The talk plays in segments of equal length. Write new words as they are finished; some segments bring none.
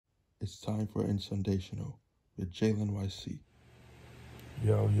It's time for inSundaytional with Jalen YC.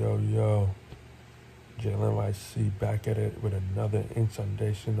 Yo. Jalen YC back at it with another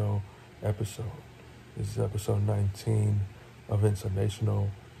inSundaytional episode. This is episode 19 of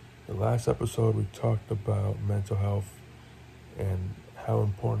inSundaytional. The last episode we talked about mental health and how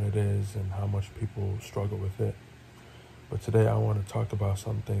important it is and how much people struggle with it. But today I want to talk about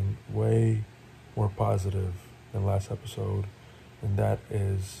something way more positive than last episode, and that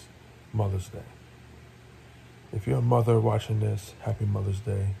is Mother's Day. If you're a mother watching this, happy Mother's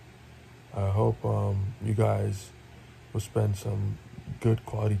Day. I hope you guys will spend some good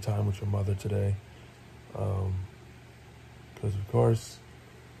quality time with your mother today. Because, of course,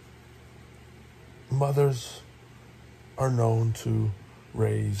 mothers are known to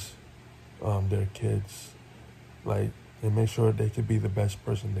raise their kids, and make sure they could be the best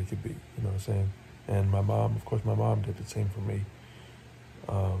person they could be. You know what I'm saying? And my mom did the same for me.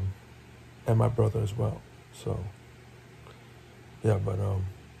 And my brother as well. So, yeah, but,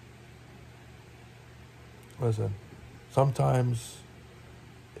 listen, sometimes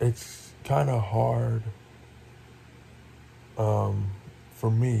it's kind of hard, for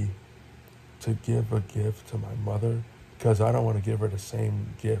me to give a gift to my mother because I don't want to give her the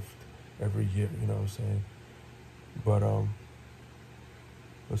same gift every year, you know what I'm saying? But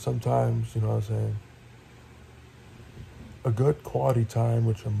sometimes, you know what I'm saying, a good quality time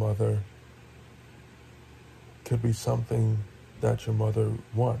with your mother could be something that your mother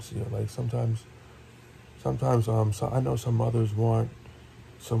wants. You know, like sometimes, so I know some mothers want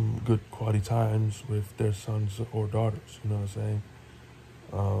some good quality times with their sons or daughters. You know what I'm saying?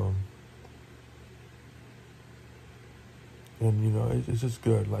 And you know, it's just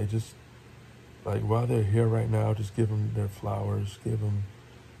good. Like while they're here right now, just give them their flowers. Give them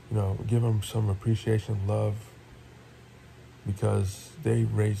some appreciation, love, because they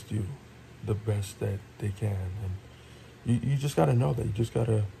raised you the best that they can, and you just gotta know that. You just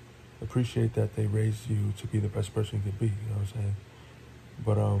gotta appreciate that they raised you to be the best person you could be. You know what I'm saying?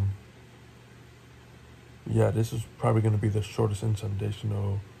 But yeah, this is probably gonna be the shortest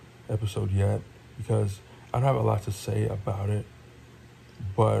inSundaytional episode yet because I don't have a lot to say about it.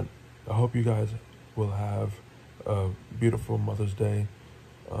 But I hope you guys will have a beautiful Mother's Day.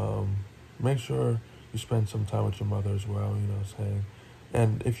 Make sure you spend some time with your mother as well. You know what I'm saying?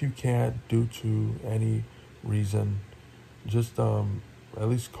 And if you can't, due to any reason, just at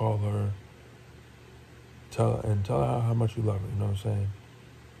least call her, tell her how much you love her, you know what I'm saying?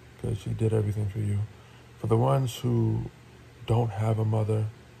 Because she did everything for you. For the ones who don't have a mother,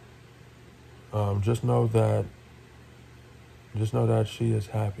 just know that she is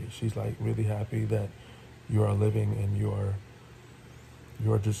happy. She's like really happy that you are living and you are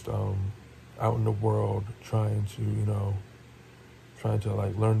just out in the world trying to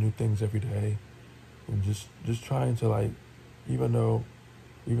like learn new things every day, and just trying to like, even though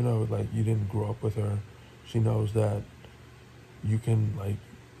like you didn't grow up with her, she knows that you can make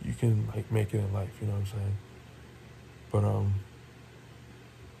it in life, you know what I'm saying? But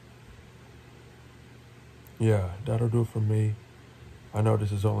yeah, that'll do it for me. I know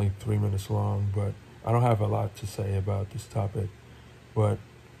this is only 3 minutes long, but I don't have a lot to say about this topic. But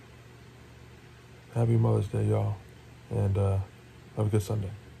happy Mother's Day, y'all, and have a good Sunday.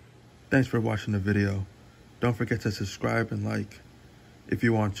 Thanks for watching the video. Don't forget to subscribe and like if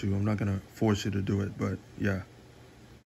you want to. I'm not going to force you to do it, but yeah.